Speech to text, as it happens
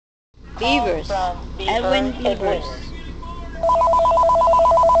Beavers. Edwin Beavers.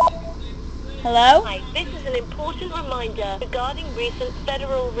 Hello? Hi, this is an important reminder regarding recent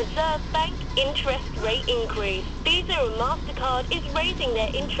Federal Reserve Bank interest rate increase. Visa and MasterCard is raising their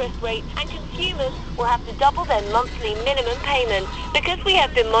interest rates and consumers will have to double their monthly minimum payment. Because we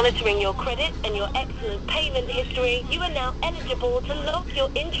have been monitoring your credit and your excellent payment history, you are now eligible to lock your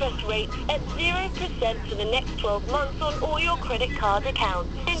interest rates at 0% for the next 12 months on all your credit card accounts.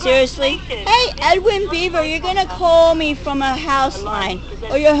 Seriously? Hey, Edwin Beaver, you're gonna call me from a house line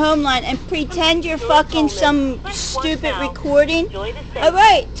or your home line and pretend you're fucking some stupid recording?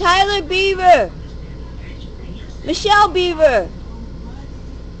 Alright, Tyler Beaver, Michelle Beaver,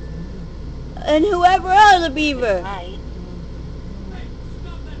 and whoever other Beaver,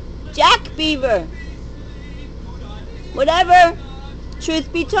 Jack Beaver, whatever.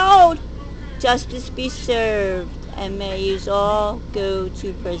 Truth be told, justice be served, and may yous all go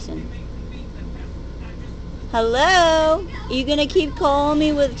to prison. Hello? Are you gonna keep calling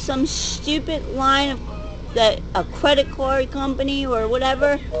me with some stupid line of that a credit card company or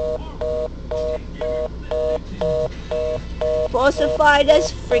whatever? Falsified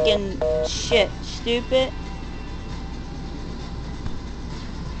as friggin' shit, stupid.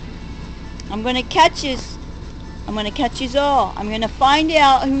 I'm gonna catch yous. I'm gonna catch yous all. I'm gonna find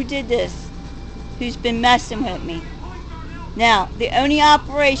out who did this. Who's been messing with me. Now, the only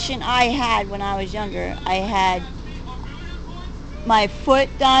operation I had when I was younger, I had my foot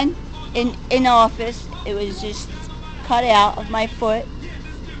done in office. It was just cut out of my foot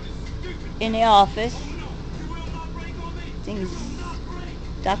in the office. I think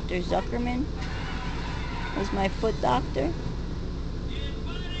Dr. Zuckerman was my foot doctor.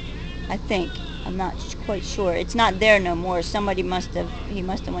 I think. I'm not quite sure. It's not there no more. He must have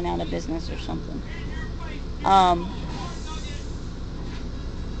went out of business or something.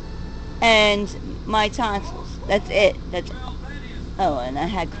 And my tonsils. That's it. That's all. Oh, and I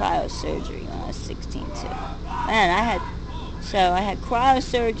had cryosurgery when I was 16 too. Man, I had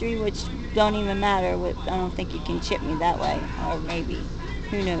cryosurgery, which don't even matter. I don't think you can chip me that way, or maybe,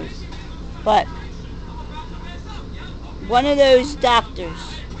 who knows. But one of those doctors,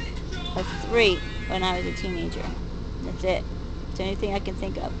 of 3 when I was a teenager. That's it. It's the only thing I can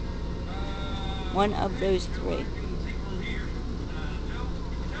think of. One of those 3.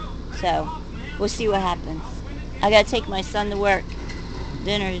 So, we'll see what happens. I gotta take my son to work.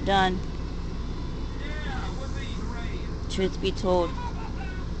 Dinner's done. Truth be told,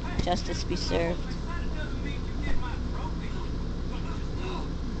 justice be served.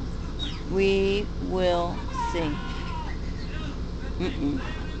 We will see.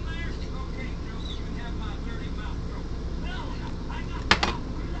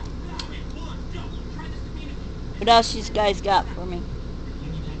 What else you guys got for me?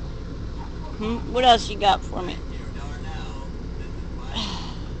 What else you got for me?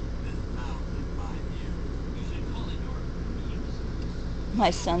 My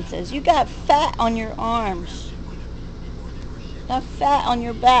son says, you got fat on your arms. Got fat on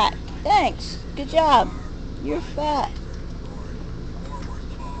your back. Thanks. Good job. You're fat.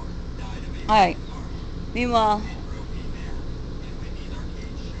 Alright. Meanwhile,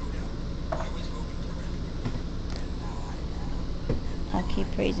 I'll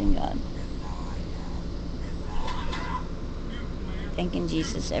keep praising God. Thanking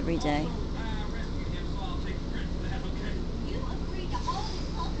Jesus every day.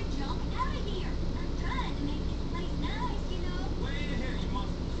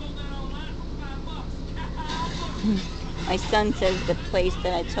 My son says the place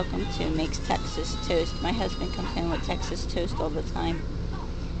that I took him to makes Texas toast. My husband comes home with Texas toast all the time.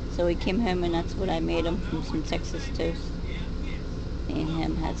 So he came home and that's what I made him, from some Texas toast. Me and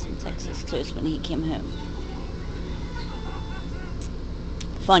him had some Texas toast when he came home.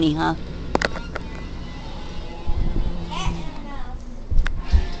 Funny, huh?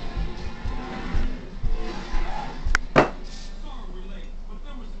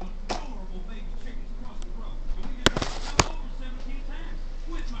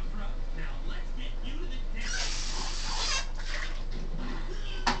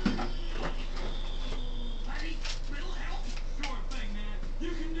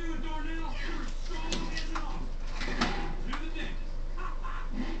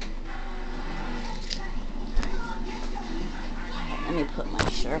 Let me put my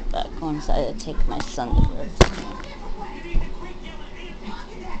shirt back on so I had to take my son to work.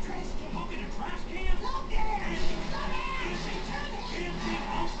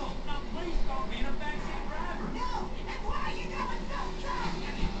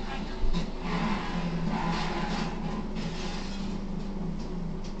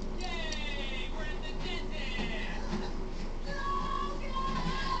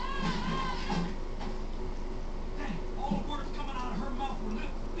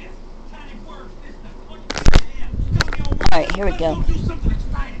 Alright, here we go.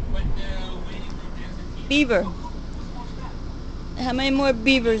 Beaver. How many more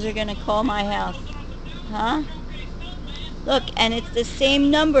beavers are gonna call my house? Huh? Look, and it's the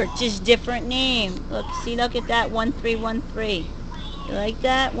same number, just different name. Look, see, look at that, 1313. You like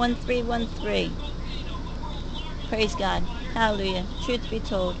that? 1313. Praise God. Hallelujah. Truth be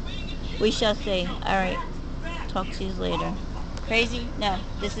told. We shall say. Alright. Talk to you later. Crazy? No.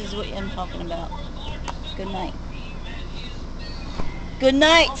 This is what I'm talking about. Good night. Good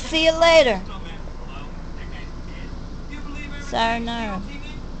night. See you later. Sayonara.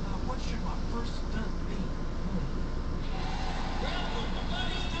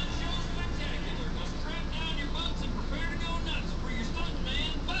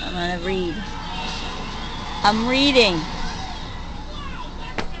 I'm gonna read. I'm reading.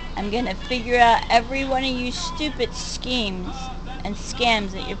 I'm gonna figure out every one of you stupid schemes and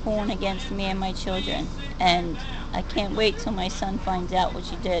scams that you're pulling against me and my children. And I can't wait till my son finds out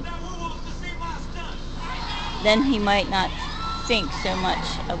what you did. Then he might not think so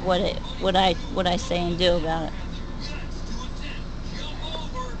much of what I say and do about it.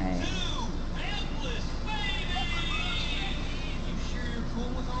 Alright.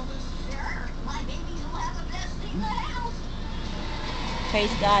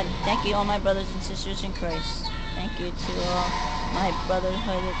 Praise God. Thank you all my brothers and sisters in Christ. Thank you to all my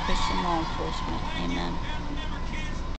brotherhood of Christian law enforcement. Amen.